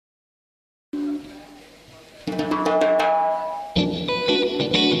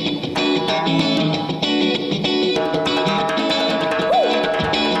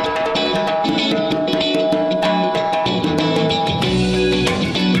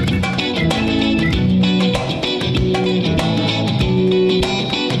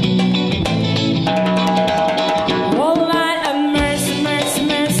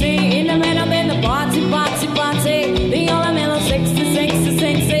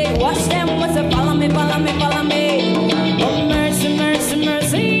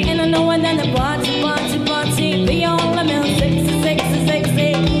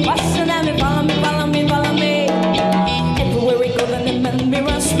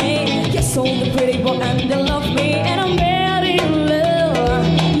So the pretty boy and they love me, and I'm mad in love.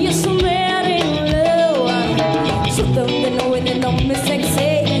 Yes, I'm mad in love. So them they know it, they know me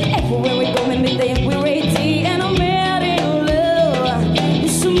sexy. Everywhere we go, me think we're ready, and I'm mad in love.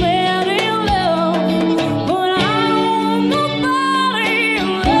 Yes, I'm mad in love. But I don't want nobody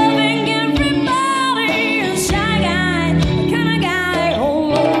loving everybody. Shy guy, kind of guy.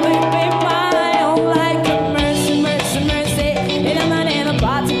 Oh, baby, my oh, like a mercy, mercy, mercy. And I'm not in a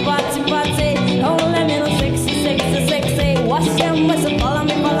party. Oh, let me know sexy, sexy, sexy. Watch them, follow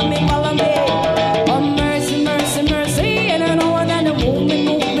me, follow me, follow me. Oh, mercy, mercy, mercy. And I know that they move me,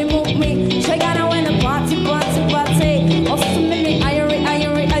 move me, move me. Check out when the party, party, party. Also, make me irie,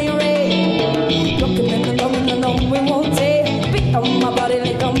 irie, irie. Looking at the no, we won't take. Beat on my body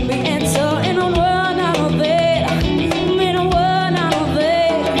like don't be answer. And I'm one out of it. Me no one out of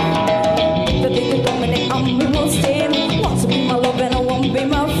it. The thing that come in, I'm me won't stay. Want to be my love and I won't be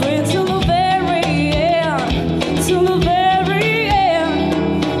my friend.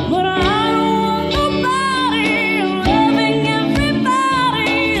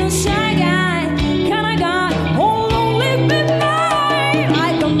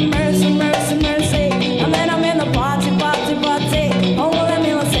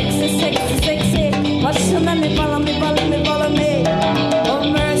 Follow me, follow me, follow me. Oh,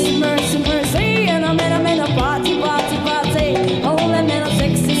 mercy, mercy, mercy. And I'm in a party, party, party. Oh, let me know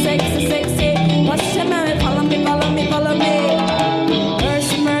sexy, sexy, sexy. Watch your man, follow me, follow me, follow me.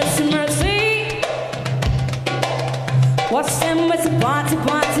 Mercy, mercy, mercy. Watch them with the party,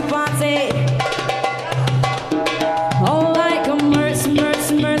 party, party. Oh, like a mercy,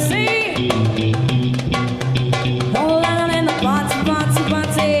 mercy, mercy. Oh, let them in the party, party,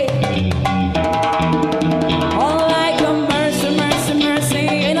 party.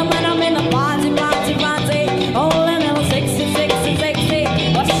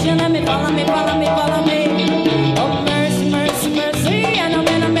 Follow me, follow me, follow me. Oh, mercy, mercy, mercy. And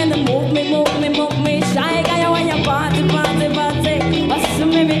I'm in the move me, move me, move me. Shy guy when you party, party, party. What's the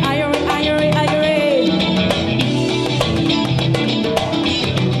maybe irie, irie, irie.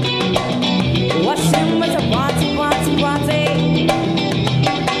 Watch them with a party, party, party.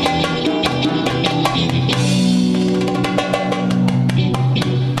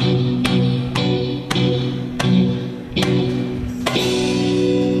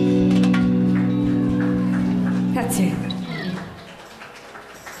 That's it.